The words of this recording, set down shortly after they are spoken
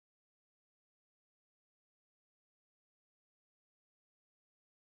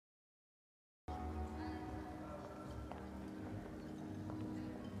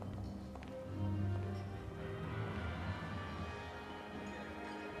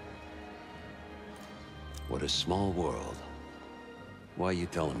What a small world. Why are you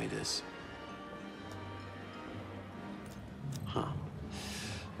telling me this? Huh.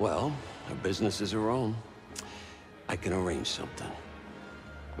 Well, her business is her own. I can arrange something.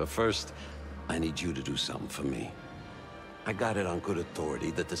 But first, I need you to do something for me. I got it on good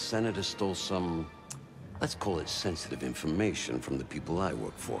authority that the Senator stole some, let's call it sensitive information from the people I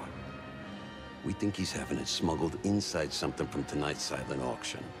work for. We think he's having it smuggled inside something from tonight's silent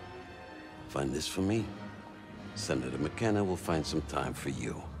auction. Find this for me. Senator McKenna will find some time for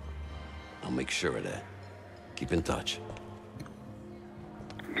you. I'll make sure of that. Keep in touch.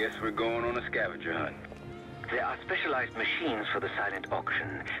 Guess we're going on a scavenger hunt. There are specialized machines for the silent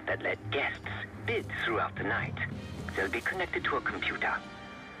auction that let guests bid throughout the night. They'll be connected to a computer.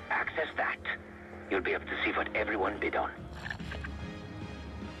 Access that. You'll be able to see what everyone bid on.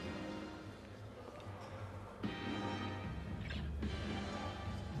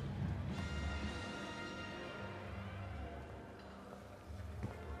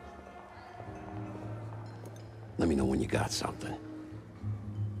 Let me know when you got something.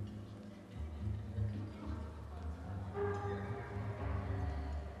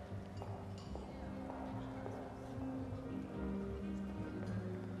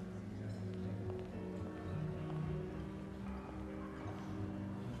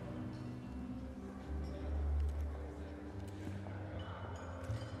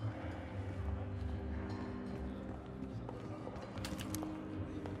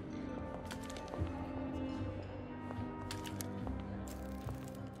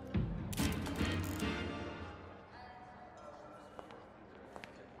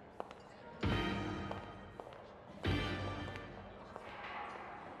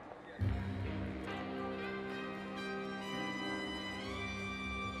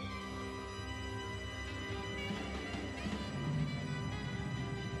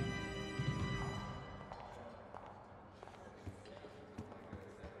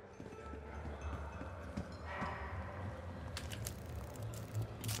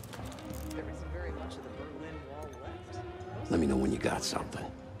 There isn't very much of the Berlin Wall left. Let me know when you got something.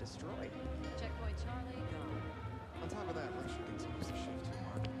 Destroyed. Checkpoint Charlie, gone. On top of that, Russia continues to shift to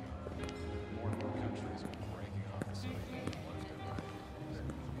market. More and more countries are breaking off the Soviet Union.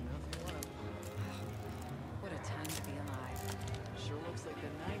 What a time to be alive. Sure looks like the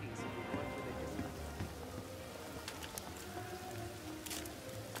 90s if you're going for the history.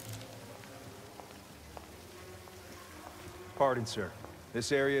 Pardon, sir.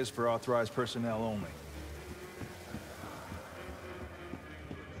 This area is for authorized personnel only.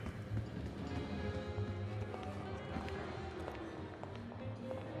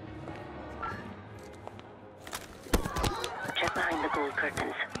 Check behind the gold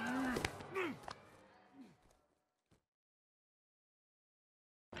curtains.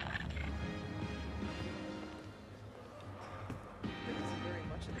 There isn't very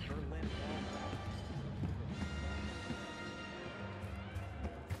much of the Berlin Wall left.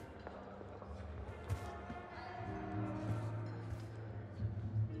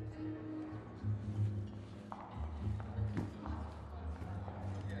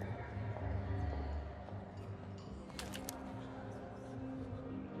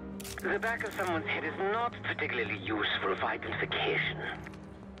 The back of someone's head is not particularly useful for identification.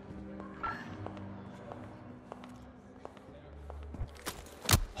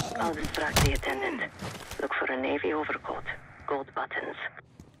 I'll distract the attendant. Look for a navy overcoat, gold buttons.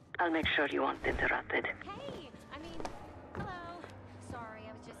 I'll make sure you aren't interrupted. Hey! I mean, hello. Sorry,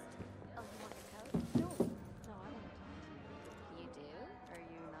 I was just... Oh, you want the coat? No. No, I want to talk to you. You do? Are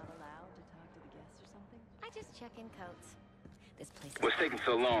you not allowed to talk to the guests or something? I just check in coats. This place is... What's taking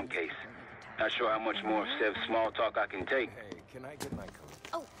so long, Case? Not sure how much more of Sev's small talk I can take. Hey, can I get my coat?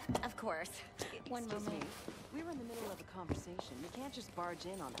 Oh, of course. One Excuse moment. me. We were in the middle of a conversation. You can't just barge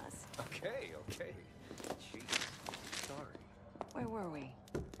in on us. Okay, okay. Jeez. Sorry. Where were we?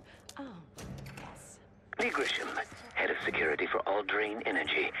 Oh, yes. Lee Grisham, head of security for Alderain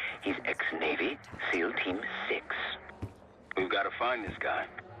Energy. He's ex-Navy, SEAL Team 6. We've got to find this guy.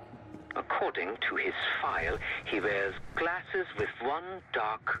 According to his file, he wears glasses with one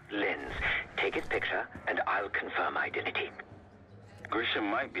dark lens. Take his picture, and I'll confirm identity. Grisham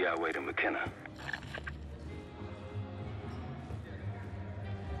might be our way to McKenna.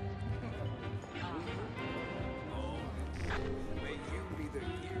 May you be the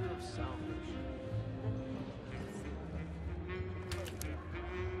year of salvation.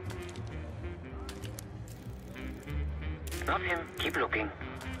 Not him. Keep looking.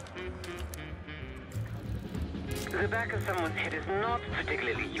 The back of someone's head is not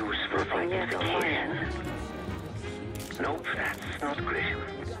particularly useful for identification. Nope, that's not Grisham.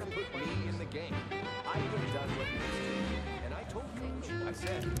 You gotta put me in the game. I get That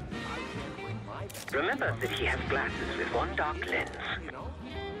said, I can't bring my best. Remember that he has glasses with one dark lens. You know?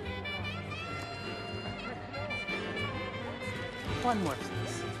 One more,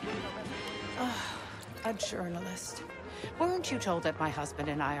 please. A journalist. Weren't you told that my husband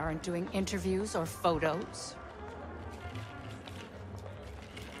and I aren't doing interviews or photos?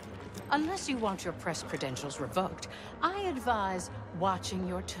 Unless you want your press credentials revoked, I advise watching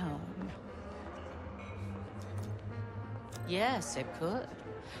your tone. Yes, it could.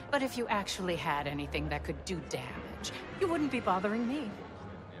 But if you actually had anything that could do damage, you wouldn't be bothering me.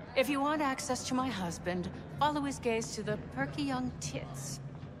 If you want access to my husband, follow his gaze to the perky young tits.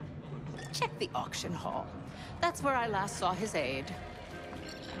 Check the auction hall. That's where I last saw his aide.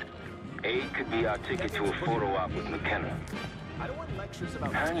 Aid could be our ticket to a photo op with McKenna. I don't want lectures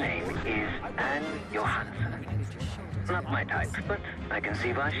about Her name is Anne Johansson. Not my type, but I can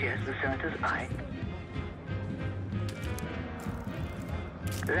see why she has the senator's eye.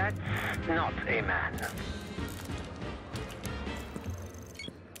 That's not a man.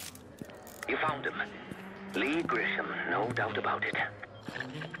 You found him. Lee Grisham, no doubt about it.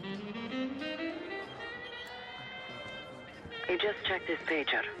 He just checked his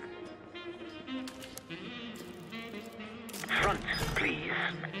pager. Front, please.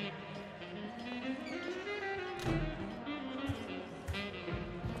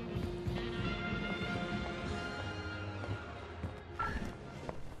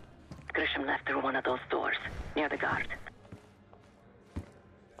 Grisham left through one of those doors, near the guard.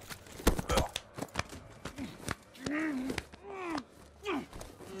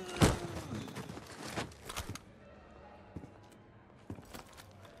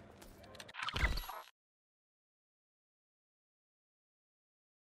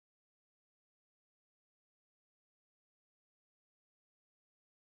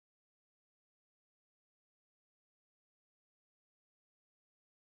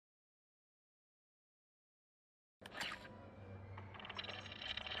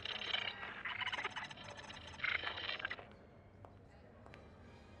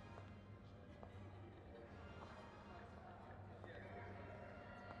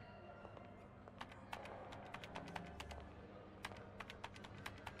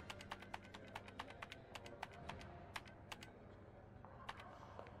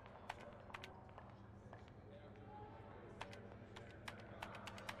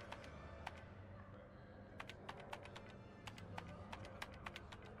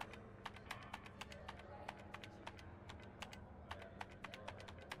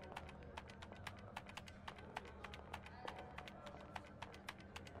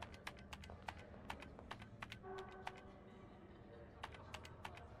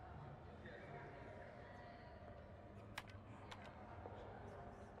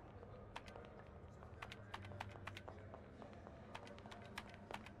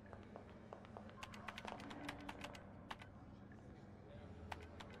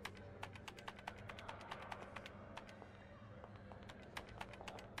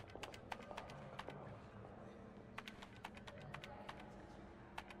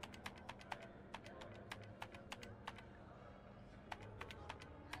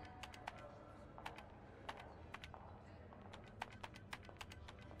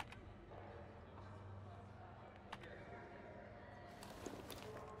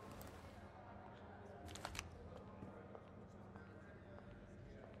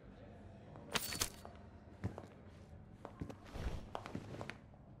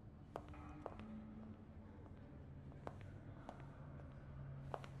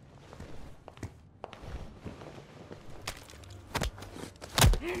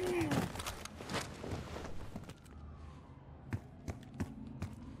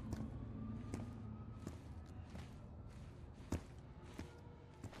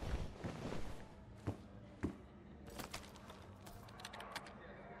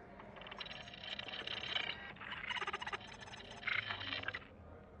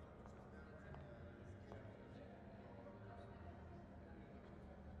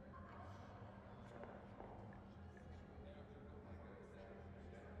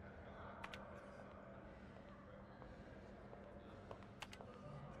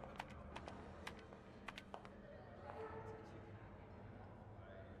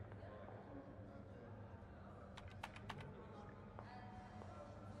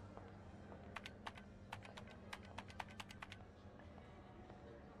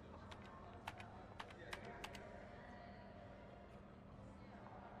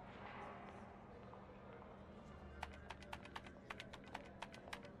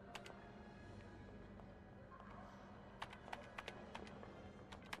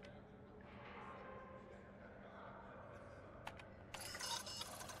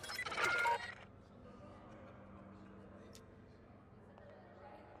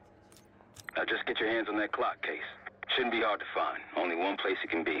 Now just get your hands on that clock case. Shouldn't be hard to find. Only one place it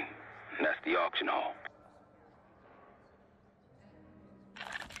can be, and that's the auction hall.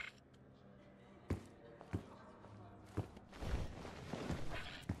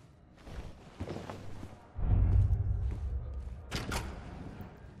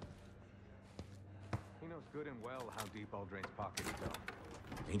 He knows good and well how deep Aldrain's pockets go.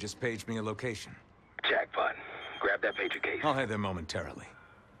 He just paged me a location. Jackpot. Grab that pager case. I'll head there momentarily.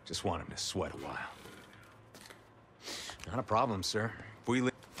 Just want him to sweat a while. Not a problem, sir. If we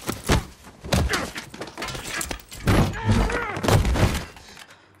leave...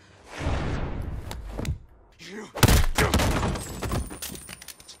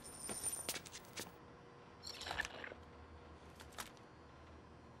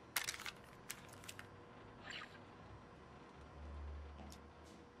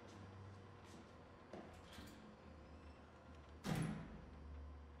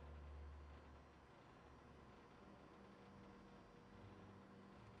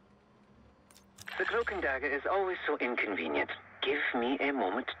 The cloak and dagger is always so inconvenient. Give me a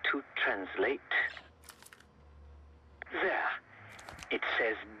moment to translate. There. It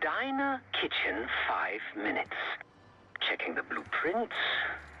says Diner Kitchen 5 minutes. Checking the blueprints.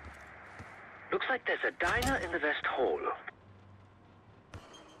 Looks like there's a diner in the West Hall.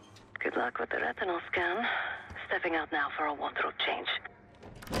 Good luck with the retinal scan. Stepping out now for a wardrobe change.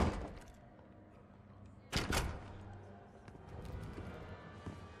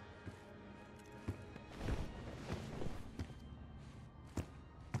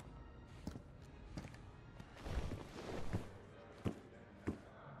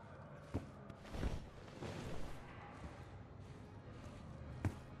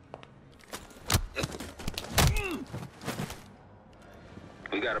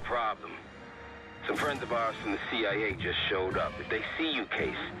 We got a problem. Some friends of ours from the CIA just showed up. If they see you,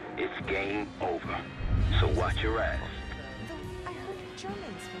 Case, it's game over. So watch your ass. I heard Germans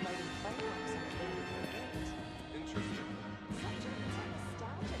were lighting fireworks on Candy Brigade. Interesting. Some Germans are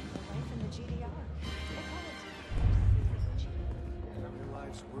nostalgic for life in the GDR. They call it... Their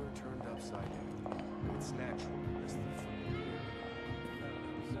lives were turned upside down. It's natural as the familiar.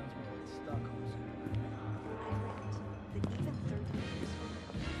 Sounds more like Stockholm Syndrome. That even 30 years from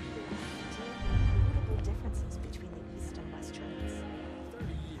now, there will still be notable differences between the East and West trades.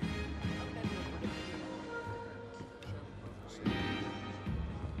 30 years. How many of them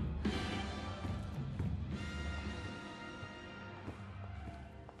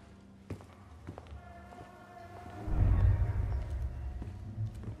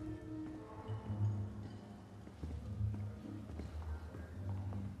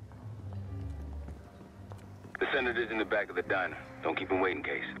The senator's in the back of the diner. Don't keep him waiting,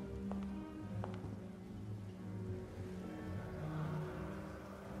 Case.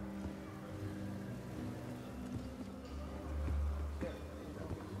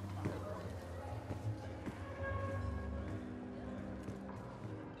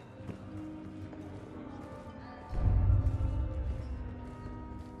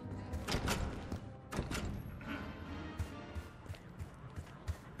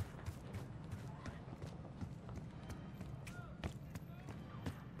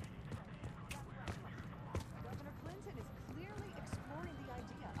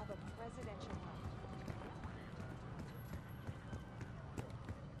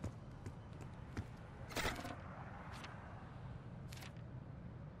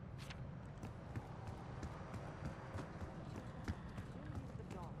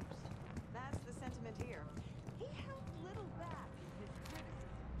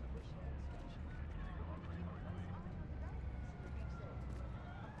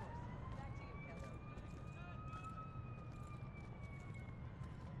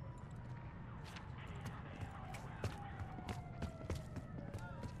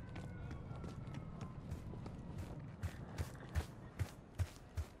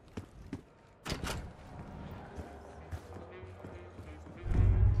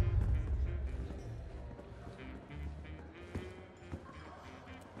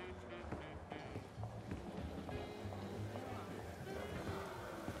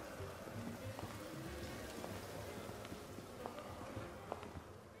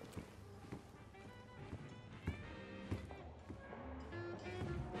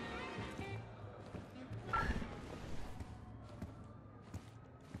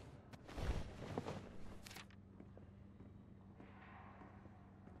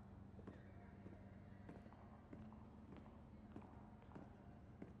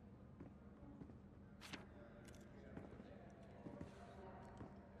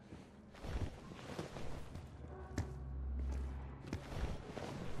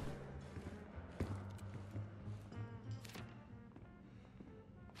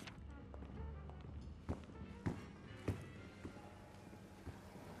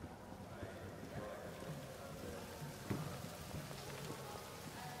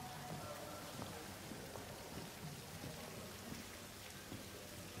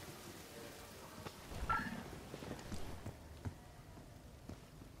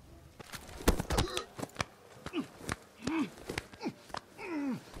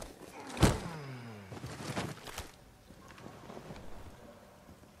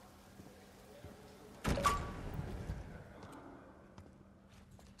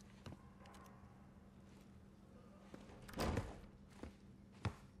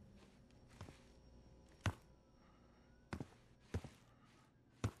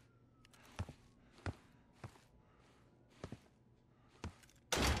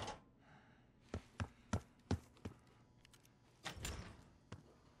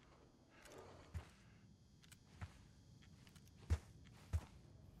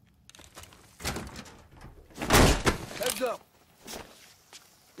 up.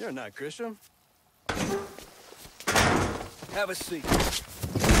 You're not Grisham. Have a seat.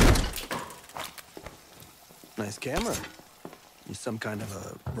 Nice camera. You some kind of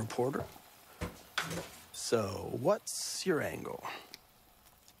a reporter? So, what's your angle?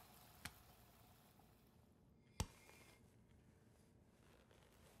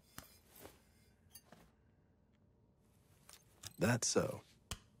 That's so.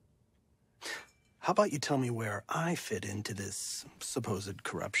 How about you tell me where I fit into this supposed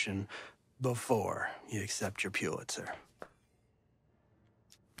corruption before you accept your Pulitzer?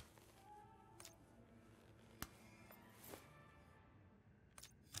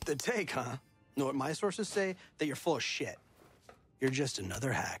 The take, huh? Know what my sources say? That you're full of shit. You're just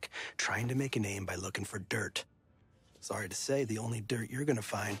another hack trying to make a name by looking for dirt. Sorry to say, the only dirt you're gonna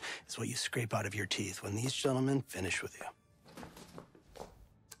find is what you scrape out of your teeth when these gentlemen finish with you.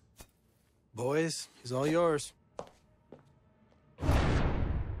 Boys, he's all yours.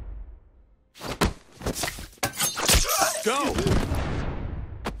 Go!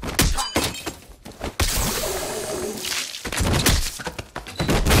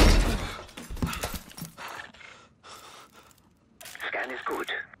 Scan is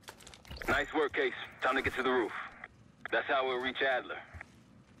good. Nice work, Case. Time to get to the roof. That's how we'll reach Adler.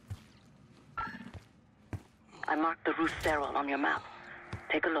 I marked the roof sterile on your map.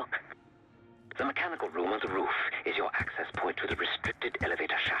 Take a look. The mechanical room on the roof is your access point to the restricted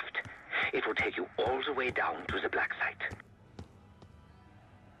elevator shaft. It will take you all the way down to the black site.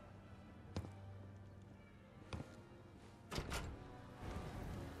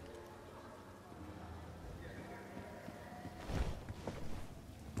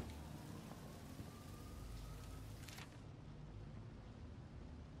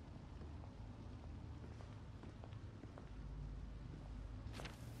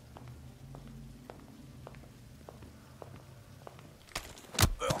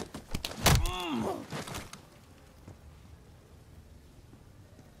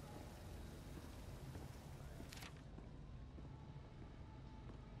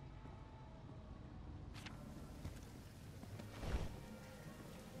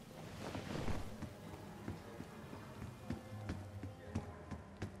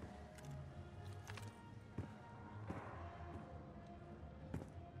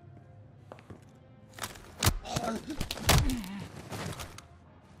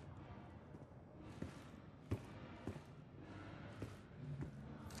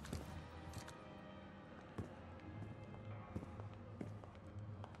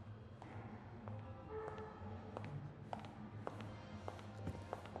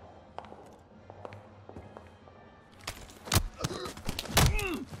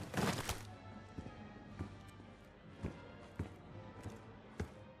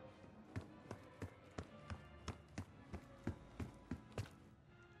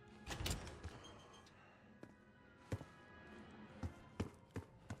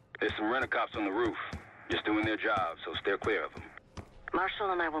 There's some rent-a-cops on the roof. Just doing their job, so steer clear of them.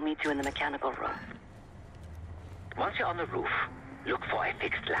 Marshall and I will meet you in the mechanical room. Once you're on the roof, look for a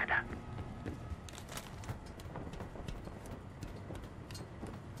fixed ladder.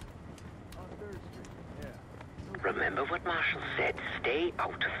 Remember what Marshall said, stay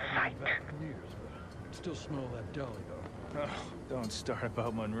out of sight. Still smell that deli, though. Oh, don't start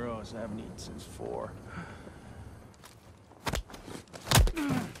about Monroe's. I haven't eaten since 4.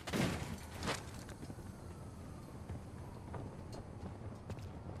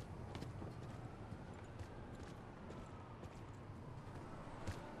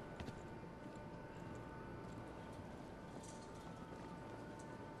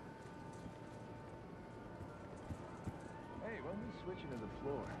 Switching to the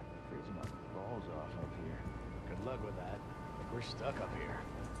floor. Freezing my balls off up here. Good luck with that. We're stuck up here.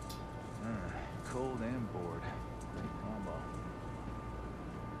 Cold and bored. Great combo.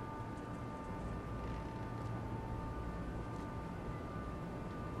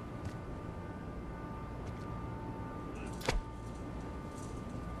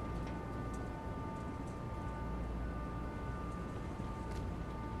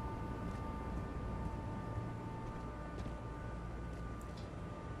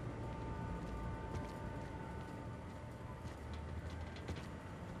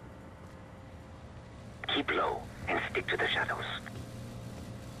 Keep low and stick to the shadows.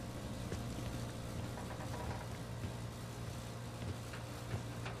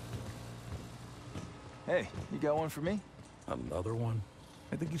 Hey, you got one for me? Another one?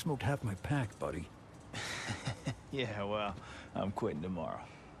 I think you smoked half my pack, buddy. Yeah, well, I'm quitting tomorrow.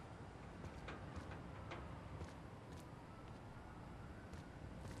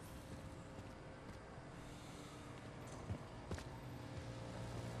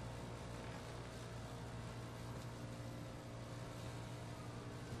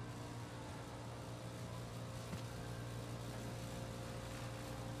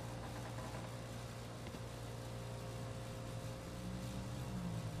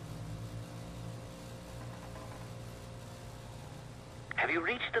 Have you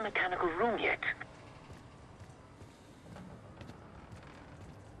reached the mechanical room yet?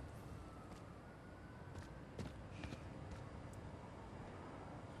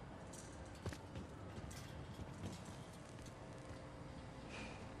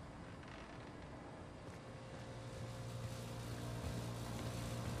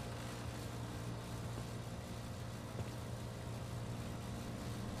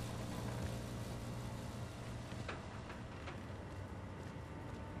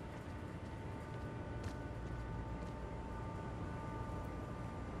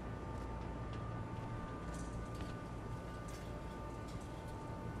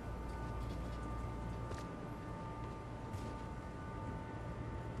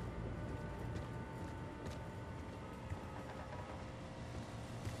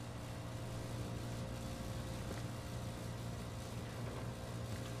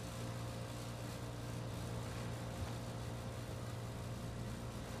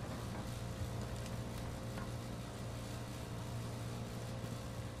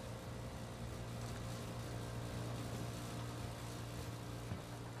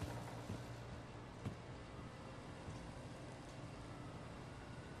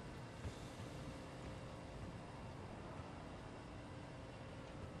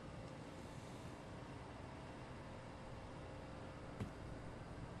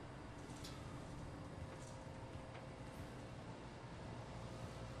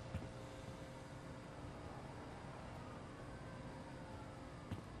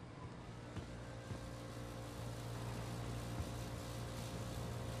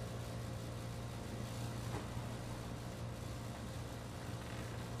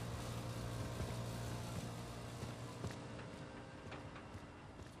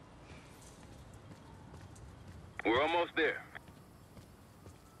 We're almost there.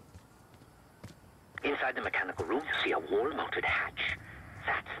 Inside the mechanical room, you see a wall-mounted hatch.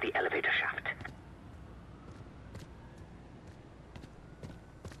 That's the elevator shaft.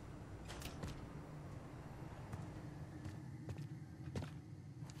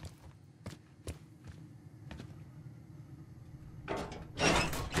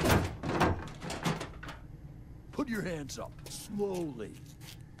 Put your hands up, slowly.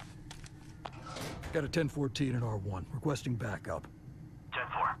 Got a 1014 and R1, requesting backup.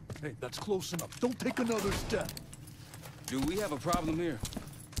 10-4. Hey, that's close enough. Don't take another step. Do we have a problem here?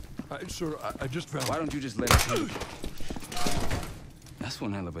 Sir, I just found... Why don't you just let it through? That's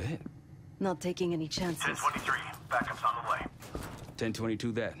one hell of a hit. Not taking any chances. 1023. Backup's on the way.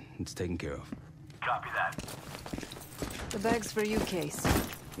 1022 that. It's taken care of. Copy that. The bag's for you, Case.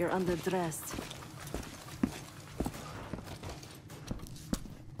 You're underdressed.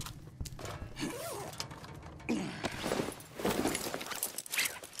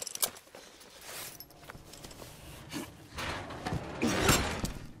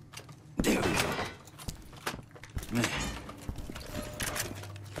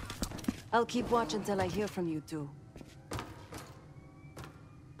 I'll keep watch until I hear from you two.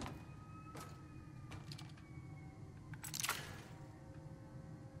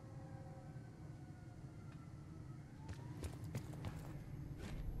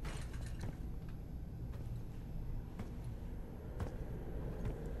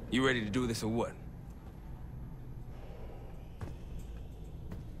 You ready to do this or what?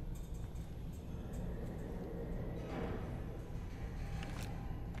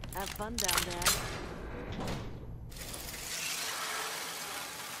 Have fun down there.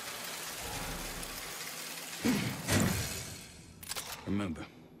 Remember,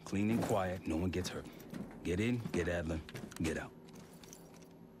 clean and quiet, no one gets hurt. Get in, get Adler, get out.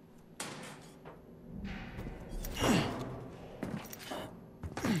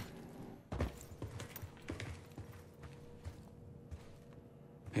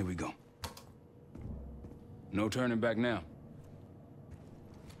 Here we go. No turning back now.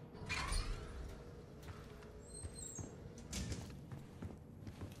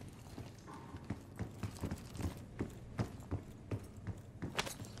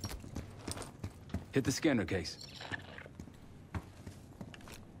 Hit the scanner, Case.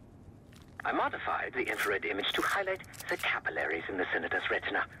 I modified the infrared image to highlight the capillaries in the senator's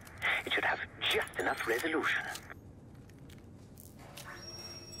retina. It should have just enough resolution.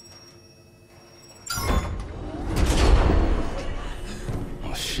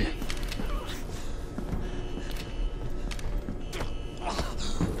 Oh, shit.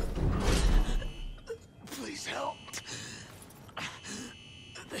 Please help.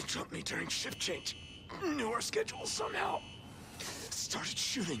 They jumped me during shift change. Knew our schedule somehow. Started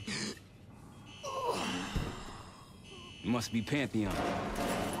shooting. Must be Pantheon.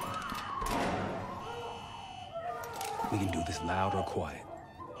 We can do this loud or quiet.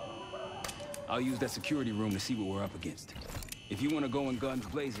 I'll use that security room to see what we're up against. If you want to go in guns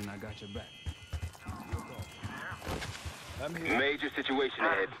blazing, I got your back. Major situation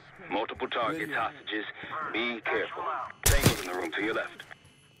ahead. Multiple targets, hostages. Be careful. Tango's in the room to your left.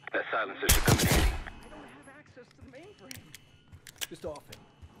 That silencer should come in handy. Just off him.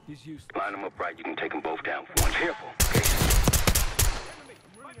 He's used to Line them up right. You can take them both down. One careful, okay?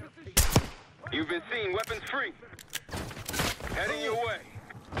 You've been seen. Weapons free. Heading your way.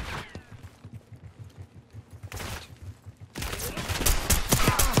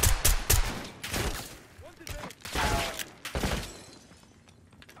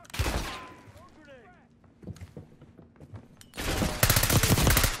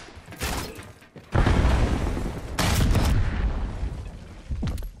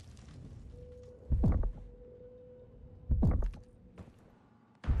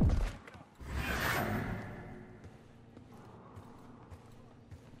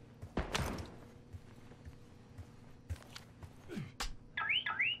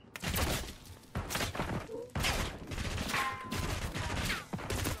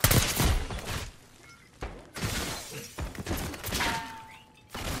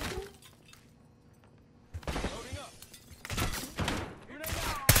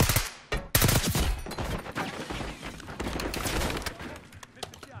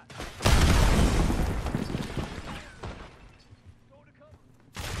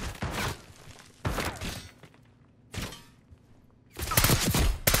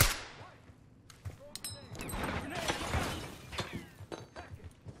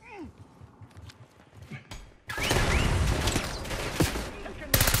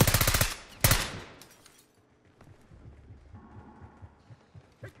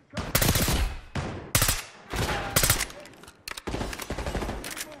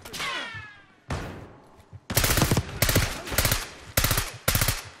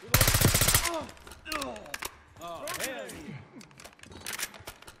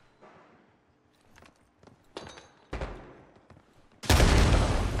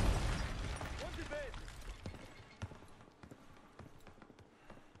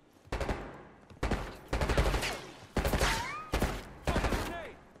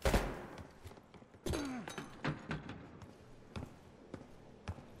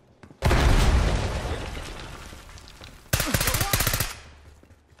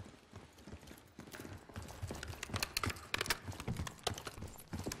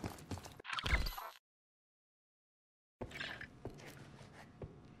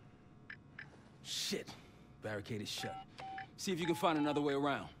 Shit. Barricade is shut. See if you can find another way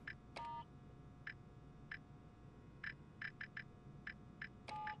around.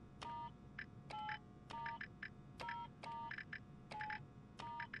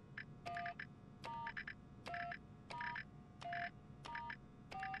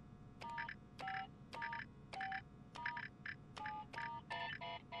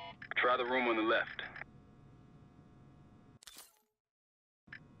 Try the room on the left.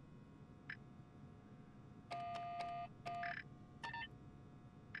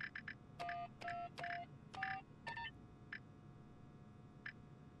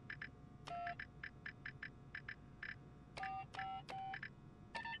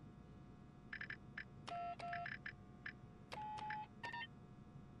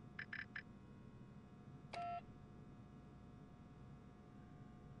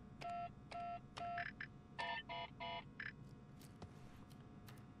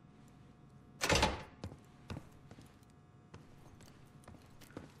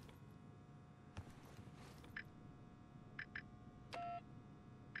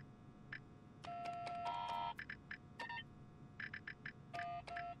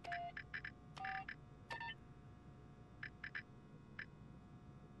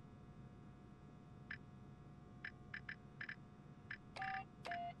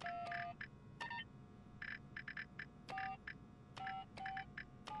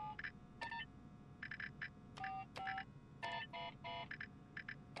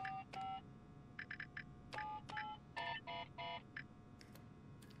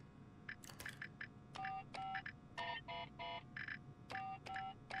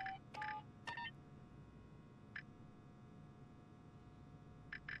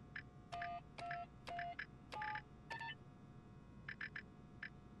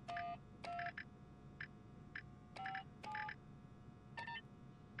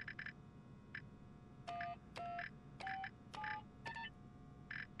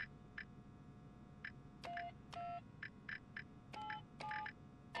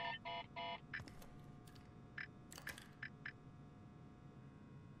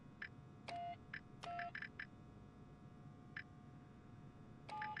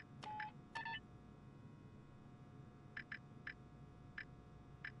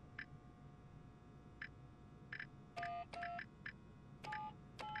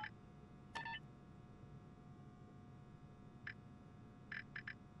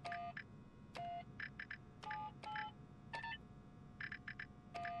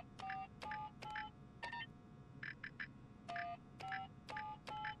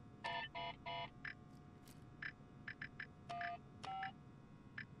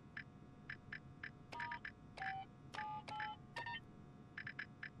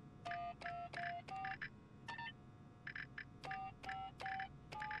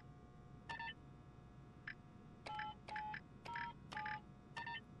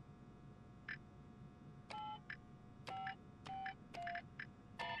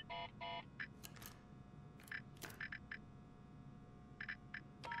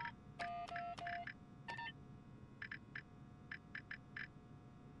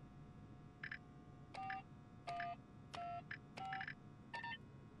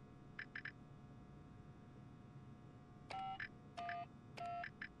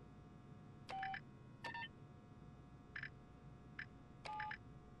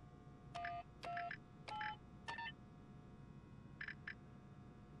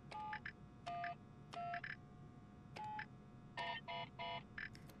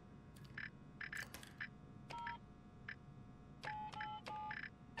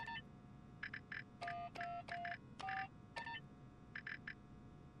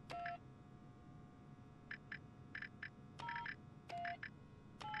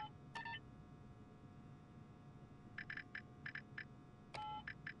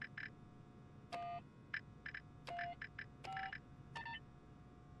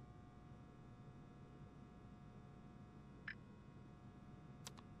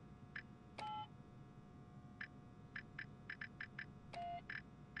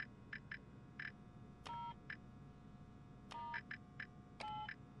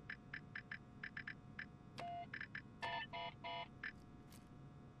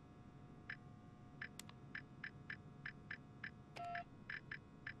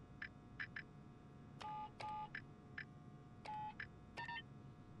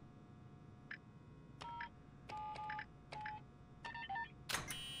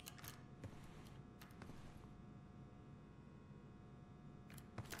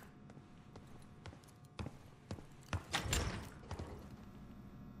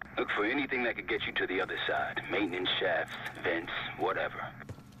 Look for anything that could get you to the other side. Maintenance shafts, vents, whatever.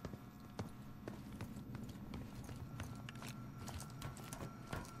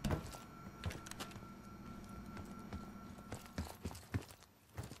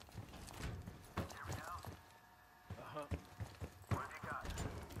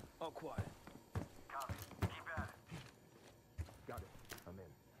 All quiet. Copy. Keep at it. Got it. I'm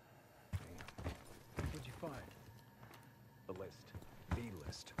in. Damn. What'd you find? The list. The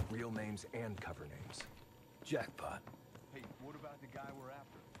list. Real names and cover names. Jackpot. Hey, what about the guy we're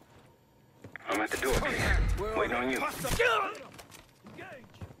after? I'm at the door, Case. Waiting on you. Engage!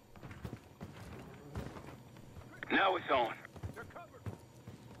 Now it's on. They're covered.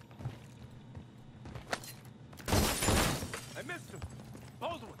 I missed him.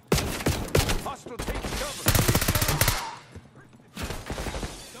 Baldwin. Hostile takes cover.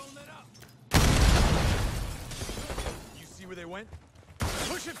 Don't let up. You see where they went?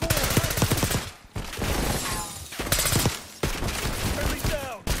 Push it forward. Friendly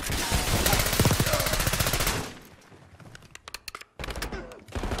down.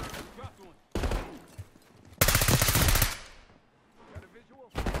 Dropped one. Got a visual?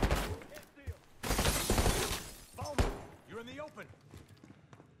 Can't see him. Bowman, you're in the open.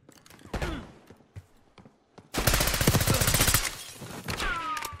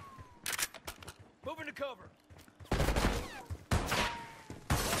 Moving to cover.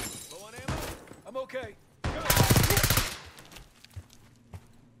 Low on ammo? I'm okay. Go!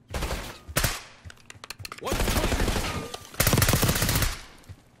 One's pushing!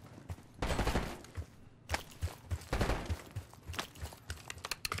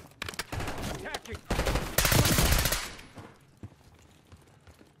 Attacking!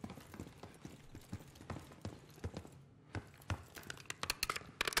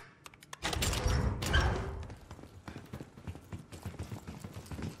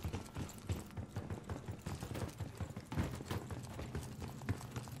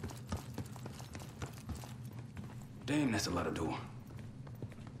 Damn, that's a lot of door.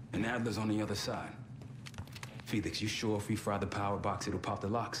 And Adler's on the other side. Felix, you sure if we fry the power box, it'll pop the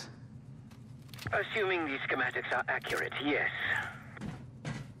locks? Assuming these schematics are accurate, yes.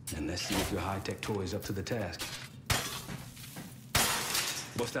 And let's see if your high-tech toy is up to the task.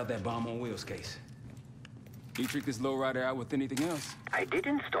 Bust out that bomb on wheels case. You trick this lowrider out with anything else? I did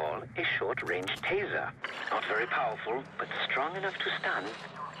install a short-range taser. Not very powerful, but strong enough to stun.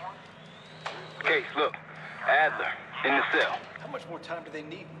 Case, look. Adler, in the cell. How much more time do they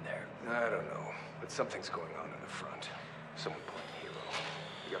need in there? I don't know, but something's going on in the front. Someone playing hero.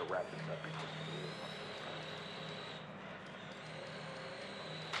 We gotta wrap this up.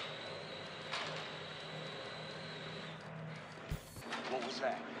 What was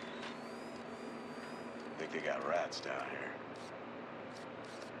that? Think they got rats down here.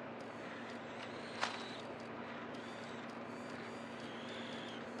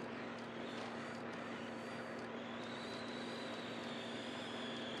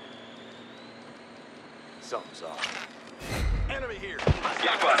 Something's off. Enemy here. Get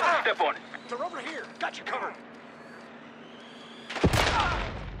spotted. Step on it. They're over here. Got you covered.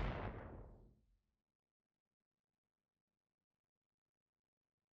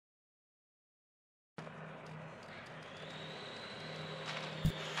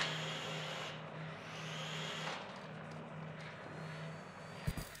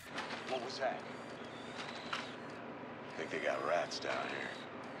 What was that? Think they got rats down here.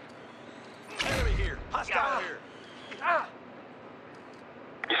 Enemy here. Hostile here.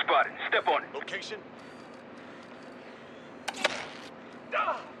 Get spotted. Step on it. Location?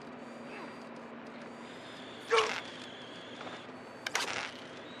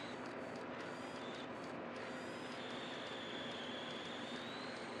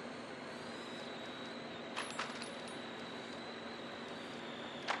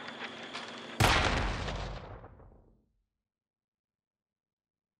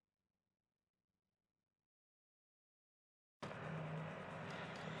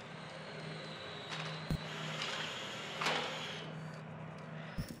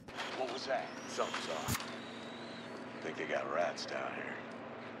 What was that? Something's off. Think they got rats down here.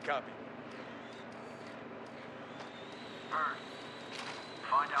 Copy. Bird,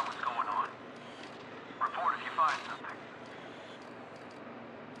 find out what's going on. Report if you find something.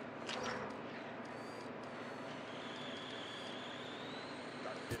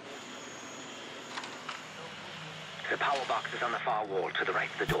 The power box is on the far wall to the right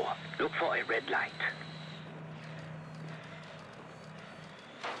of the door. Look for a red light.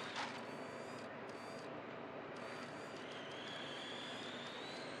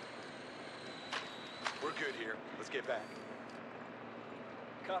 We're good here. Let's get back.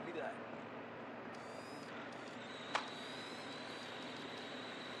 Copy that.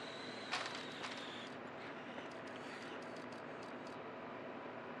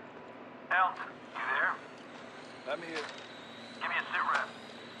 Elm, you there? I'm here. Give me a sit rep.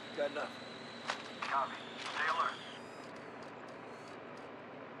 Got enough. Copy. Stay alert.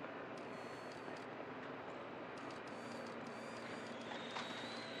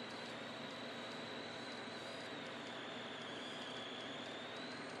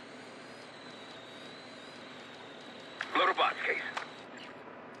 Loader bots case.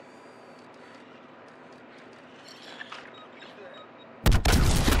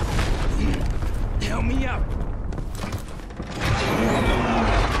 Help me out.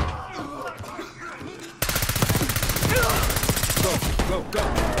 Go, go, go.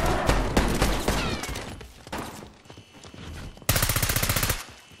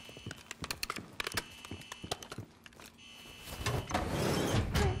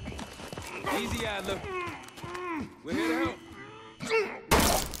 Easy, Adler. We're here to help.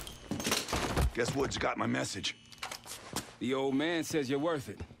 Guess Woods got my message. The old man says you're worth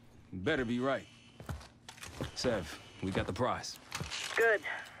it. You better be right. Sev, we got the prize. Good.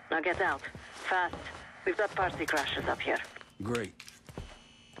 Now get out. Fast. We've got party crashes up here. Great.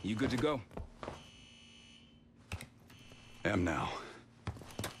 You good to go? Am now.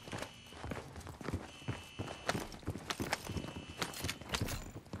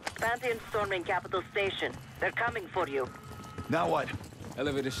 Pantheon storming Capital Station. They're coming for you. Now what?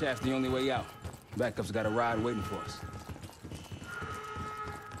 Elevator shaft's the only way out. Backup's got a ride waiting for us.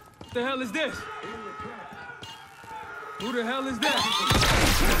 What the hell is this? Who the hell is that?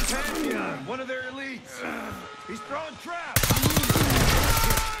 Pantheon, one of their elites. He's throwing traps.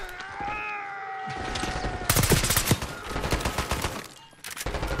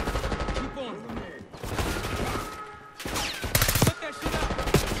 Keep on. Cut that shit out.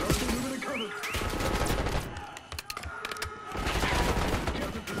 Moving to cover.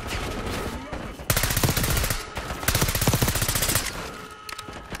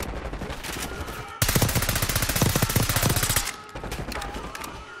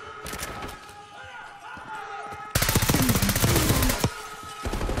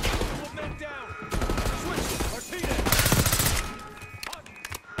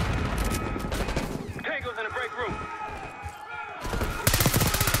 Tango's in the break room.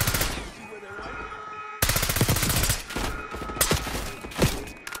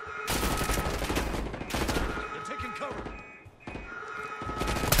 They're taking cover.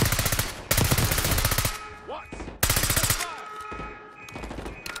 What?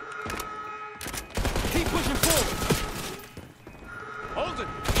 Keep pushing forward. Hold it.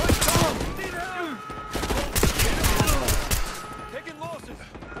 Let's go. Need help. Taking losses.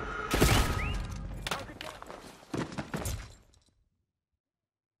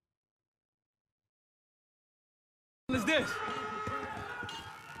 What is this?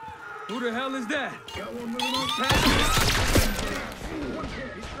 Who the hell is that? Got one moving on past.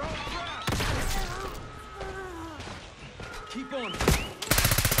 Keep on.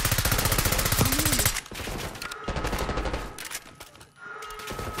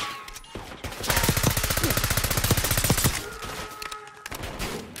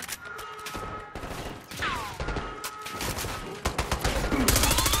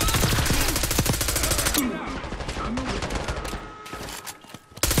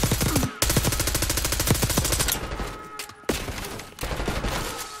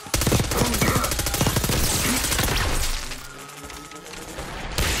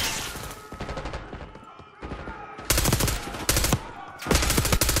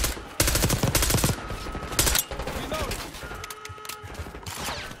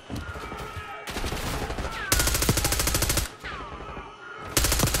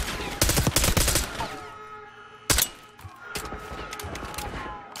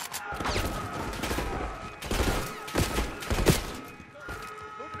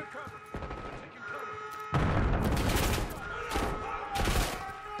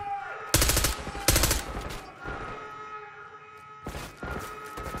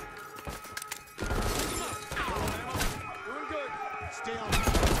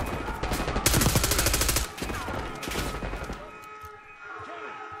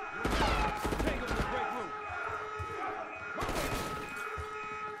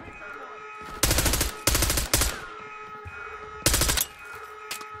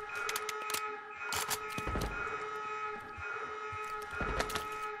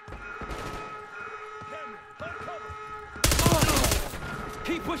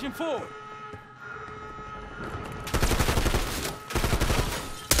 Keep pushing forward.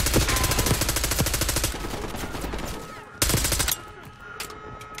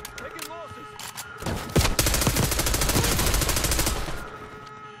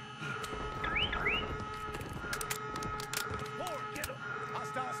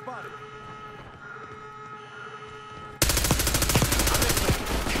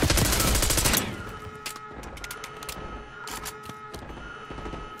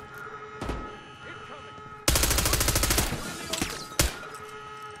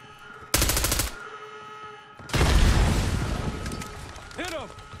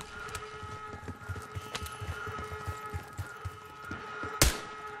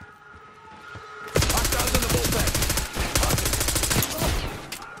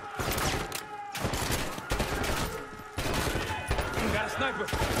 Got a sniper.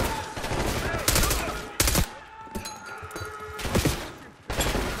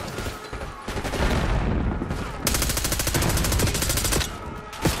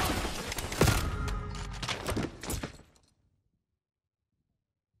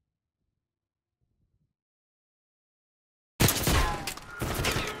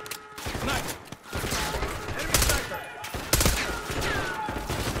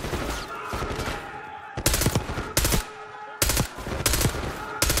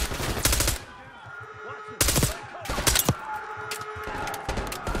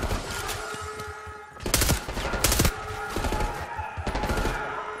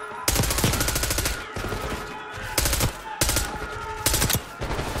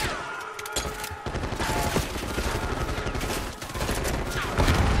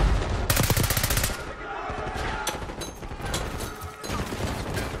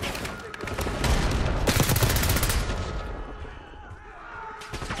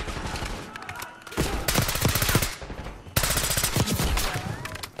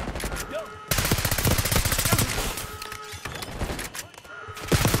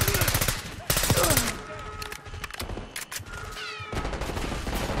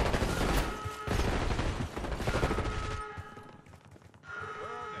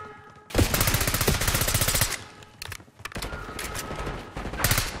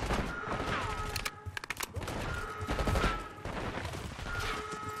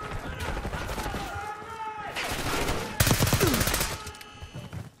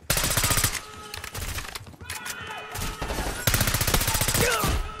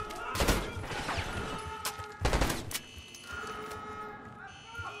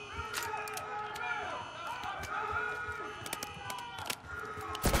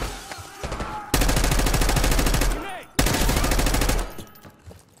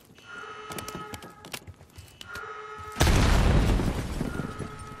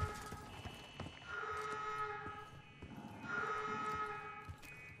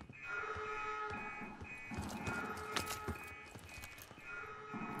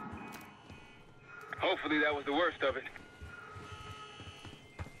 Hopefully that was the worst of it.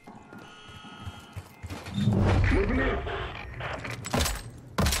 Moving in.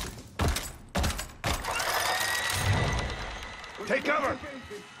 Take cover!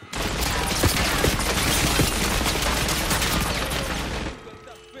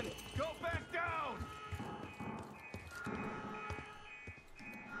 Go back down!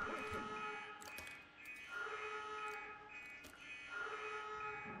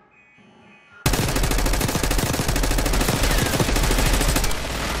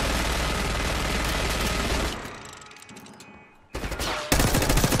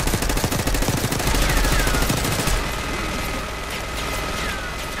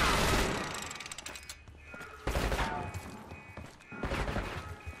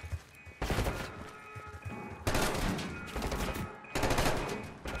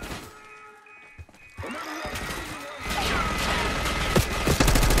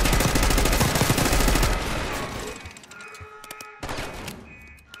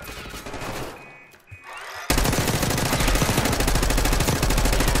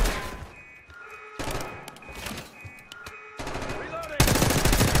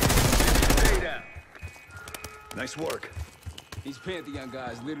 Nice work. These Pantheon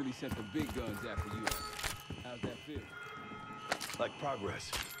guys literally sent the big guns after you. How's that feel? Like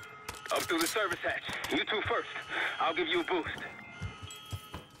progress. Up through the service hatch. You two first. I'll give you a boost.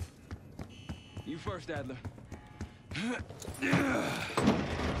 You first, Adler.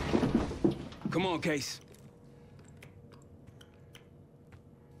 Come on, Case.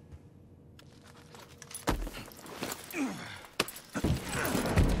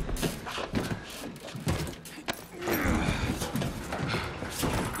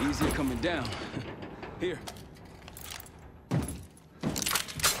 Easier coming down. Here.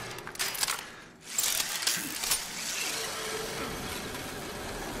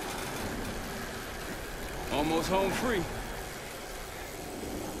 Almost home free.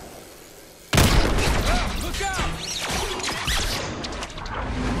 Look out!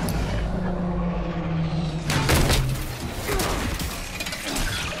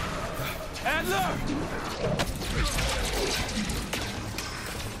 Adler!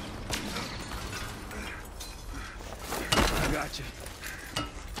 I got you.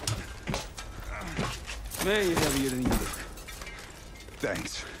 Man, you're heavier than you look.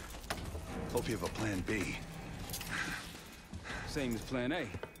 Thanks. Hope you have a plan B. Same as plan A.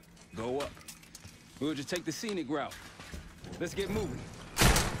 Go up. We'll just take the scenic route. Let's get moving.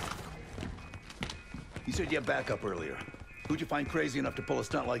 You said you had backup earlier. Who'd you find crazy enough to pull a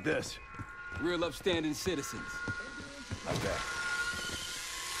stunt like this? Real upstanding citizens. Okay.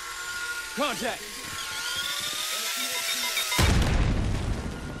 Contact!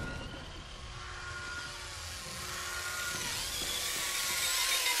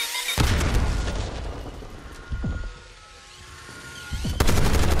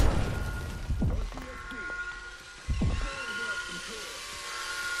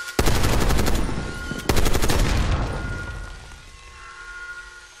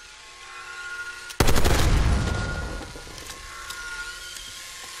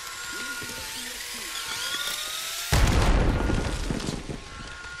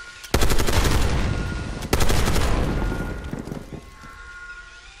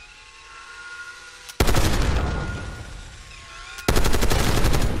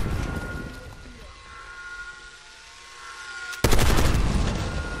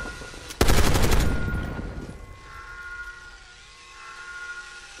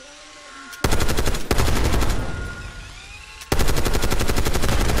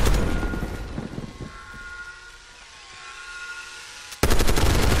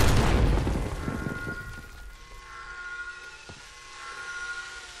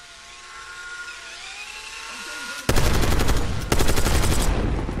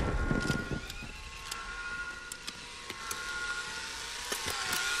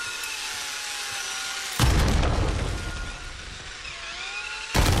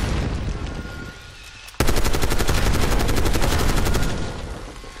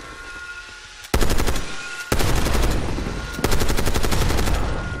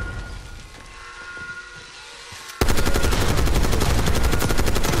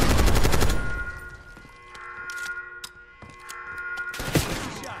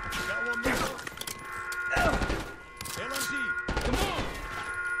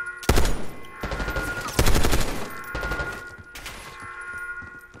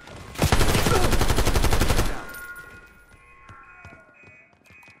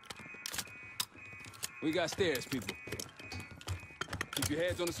 We got stairs, people. Keep your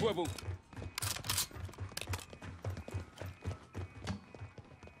heads on the swivel.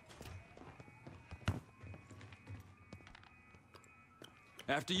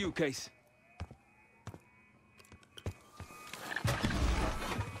 After you, Case.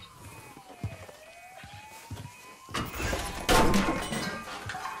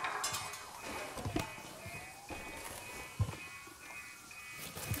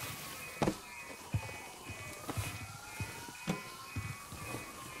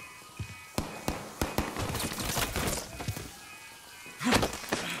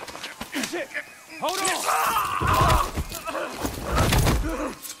 Hold on!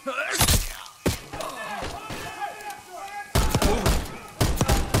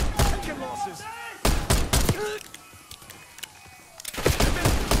 Taking losses.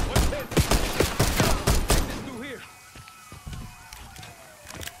 What's hit? Take this through here.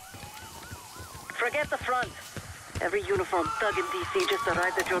 Forget the front. Every uniformed thug in DC just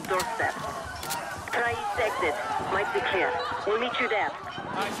arrived at your doorstep. Try east exit. Might be clear. We'll meet you there.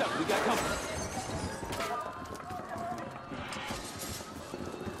 Eyes up, we got company.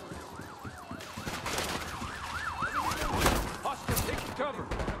 Hostile, take cover.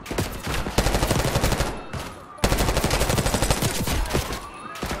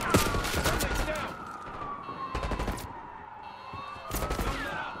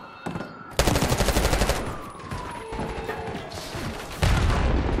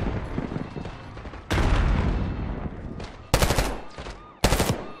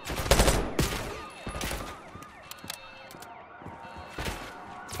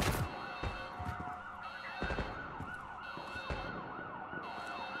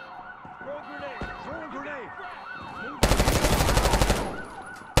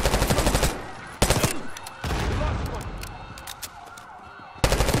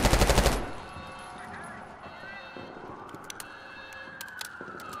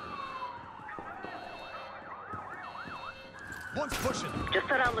 One's pushing. Just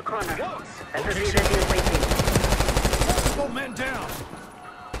around the corner. Close. SSC ready and waiting. Multiple men down.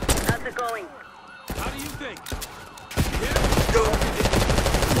 How's it going? How do you think?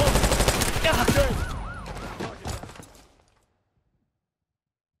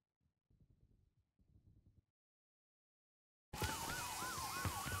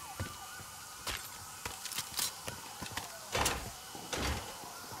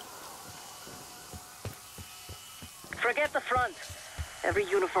 Forget the front. Every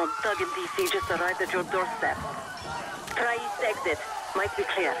uniformed thug in DC just arrived at your doorstep. Try east exit. Might be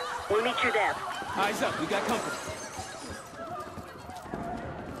clear. We'll meet you there. Eyes up, we got company.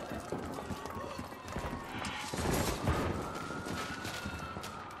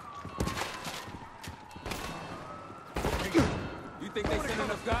 You think they sent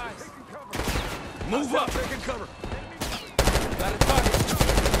enough guys? Move up! Taking cover. Got a target.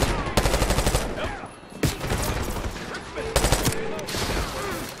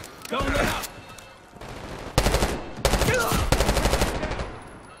 Don't let up!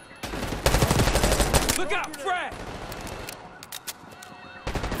 Look out, Frag!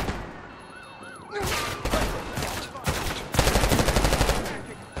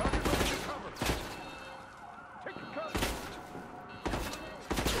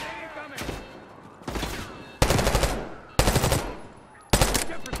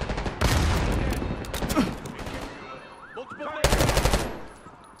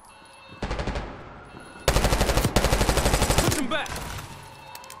 Push him back!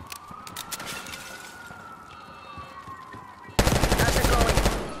 How's it going?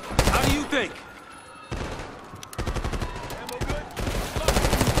 How do you think?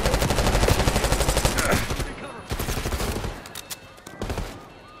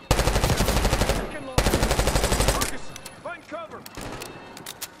 Find cover.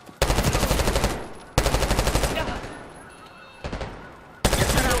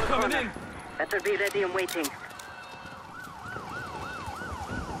 Just around the Coming corner. in. Better be ready and waiting.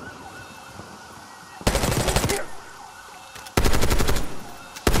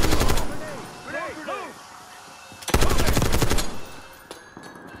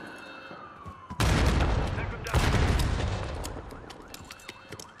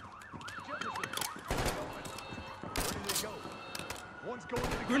 One's going to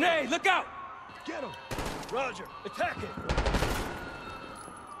the Grenade, look out! Get him. Roger. Attack it.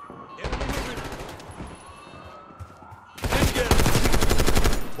 Enemy moving. Then get him.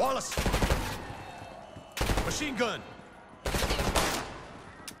 Wallace. Machine gun.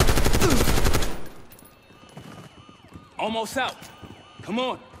 Almost out. Come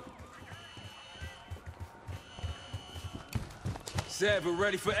on. Said we're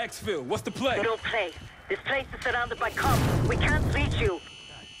ready for exfil. What's the play? No play. This place is surrounded by cops. We can't reach you.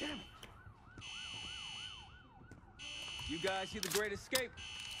 You guys see the Great Escape?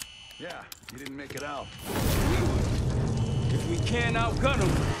 Yeah, you didn't make it out. If we can't outgun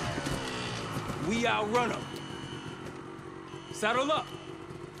them, we outrun them. Saddle up.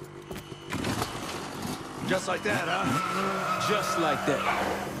 Just like that, huh? Just like that.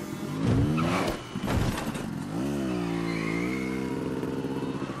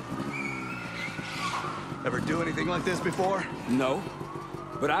 Ever do anything like this before? No,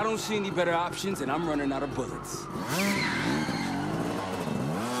 but I don't see any better options, and I'm running out of bullets.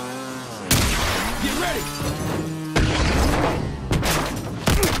 Get ready!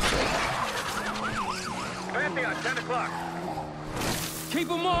 Pantheon, 10 o'clock. Keep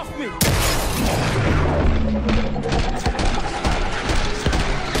them off me!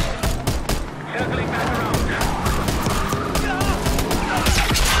 Circling back around.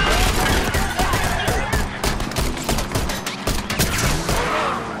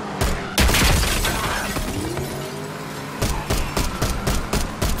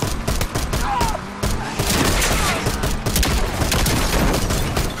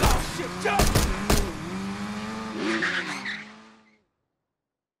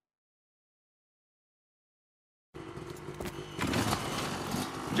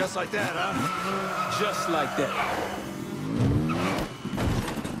 Just like that, huh? Just like that.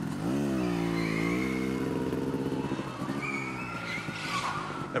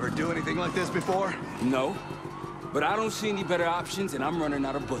 Ever do anything like this before? No, but I don't see any better options, and I'm running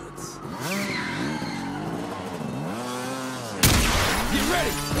out of bullets. Get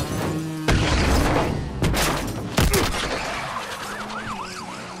ready!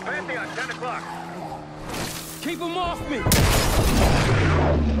 Pantheon, 10 o'clock. Keep them off me!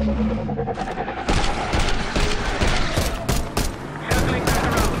 Circling back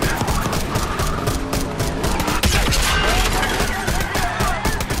around.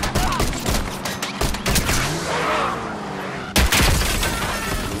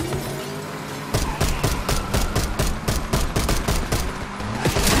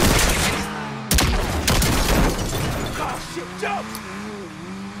 Oh, shit, jump!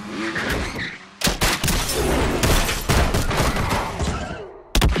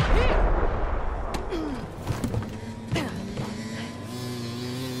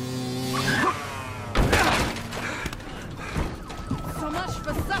 So much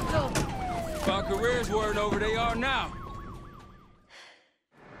for subtle. If our careers weren't over, they are now.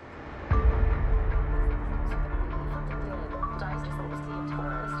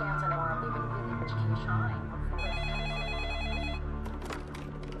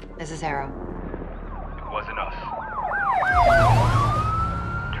 This is Arrow. Wasn't us.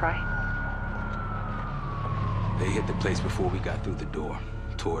 Troy? They hit the place before we got through the door.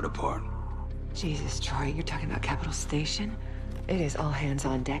 Tore it apart. Jesus, Troy, you're talking about Capital Station? It is all hands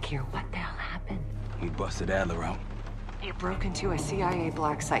on deck here. What the hell happened? We busted Adler out. You broke into a CIA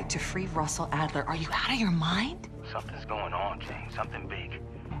black site to free Russell Adler. Are you out of your mind? Something's going on, James. Something big.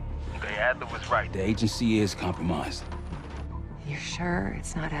 Okay, Adler was right. The agency is compromised. You're sure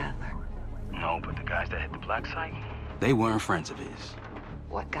it's not Adler? No, but the guys that hit the black site? They weren't friends of his.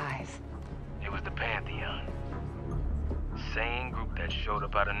 What guys? It was the Pantheon. Same group that showed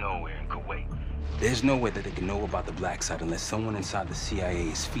up out of nowhere in Kuwait. There's no way that they can know about the black site unless someone inside the CIA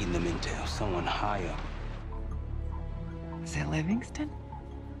is feeding them intel. Someone high up. Is it Livingston?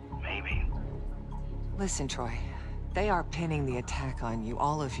 Maybe. Listen, Troy. They are pinning the attack on you,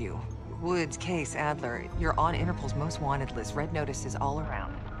 all of you. Woods, Case, Adler. You're on Interpol's most wanted list. Red notices all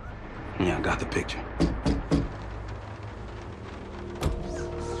around. Yeah, I got the picture.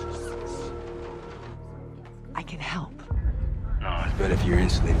 I can help. No, it's better if you're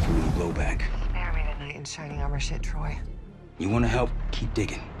insulated from any blowback. Spare me tonight in shining armor shit, Troy. You want to help? Keep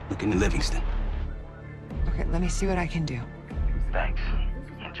digging. Look into Livingston. Okay, let me see what I can do. Thanks.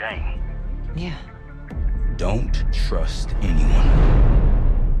 And Jane. Yeah. Don't trust anyone.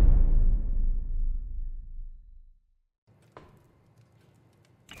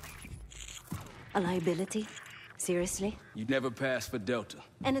 A liability? Seriously? You'd never pass for Delta.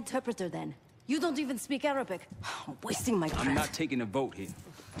 An interpreter, then. You don't even speak Arabic. I'm wasting my breath. I'm not taking a vote here.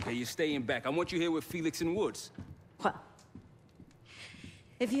 Okay, you're staying back. I want you here with Felix and Woods. Well,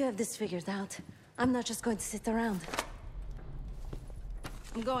 if you have this figured out, I'm not just going to sit around.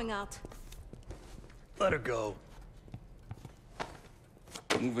 I'm going out. Let her go.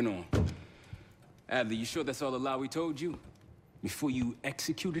 Moving on. Adler, you sure that's all the lie we told you? Before you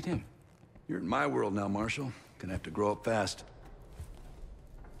executed him? You're in my world now, Marshal. Gonna have to grow up fast.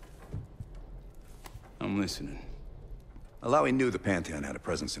 I'm listening. Alawi knew the Pantheon had a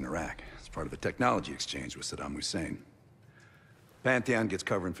presence in Iraq. It's part of the technology exchange with Saddam Hussein. Pantheon gets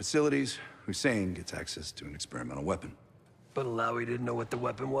cover in facilities. Hussein gets access to an experimental weapon. But Alawi didn't know what the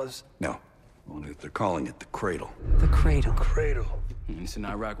weapon was? No. Only that they're calling it the Cradle. The Cradle. Cradle. It's in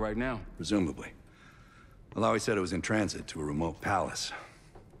Iraq right now. Presumably. Alawi said it was in transit to a remote palace.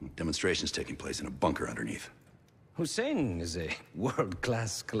 Demonstrations taking place in a bunker underneath. Hussein is a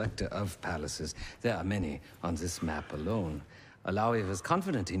world-class collector of palaces. There are many on this map alone. Alawi was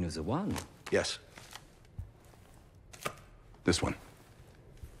confident he knew the one. Yes. This one.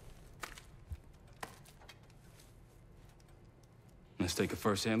 Let's take a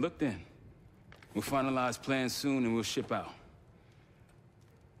first-hand look then. We'll finalize plans soon and we'll ship out.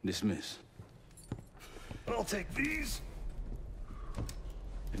 Dismiss. I'll take these.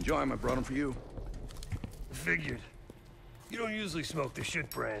 Enjoy them. I brought them for you. Figured. You don't usually smoke the shit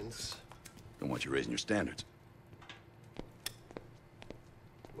brands. Don't want you raising your standards.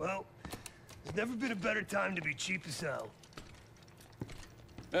 Well, there's never been a better time to be cheap as hell.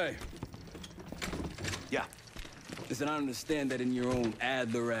 Hey. Yeah. Listen, I understand that in your own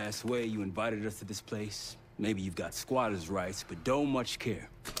Adler-ass way you invited us to this place. Maybe you've got squatters' rights, but don't much care.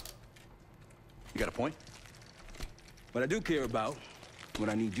 You got a point? What I do care about, what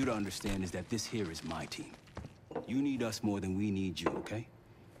I need you to understand is that this here is my team. You need us more than we need you, okay?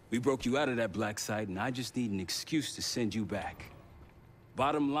 We broke you out of that black site, and I just need an excuse to send you back.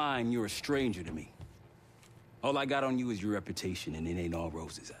 Bottom line, you're a stranger to me. All I got on you is your reputation, and it ain't all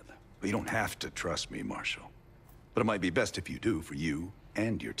roses, Adler. Well, you don't have to trust me, Marshal. But it might be best if you do, for you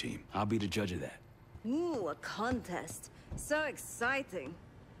and your team. I'll be the judge of that. Ooh, a contest. So exciting.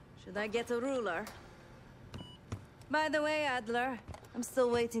 Should I get a ruler? By the way, Adler, I'm still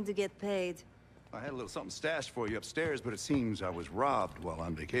waiting to get paid. I had a little something stashed for you upstairs, but it seems I was robbed while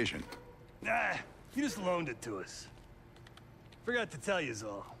on vacation. Nah, you just loaned it to us. Forgot to tell yous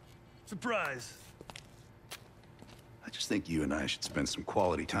all. Surprise. I just think you and I should spend some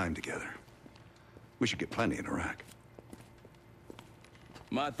quality time together. We should get plenty in Iraq.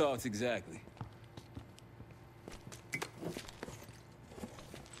 My thoughts exactly.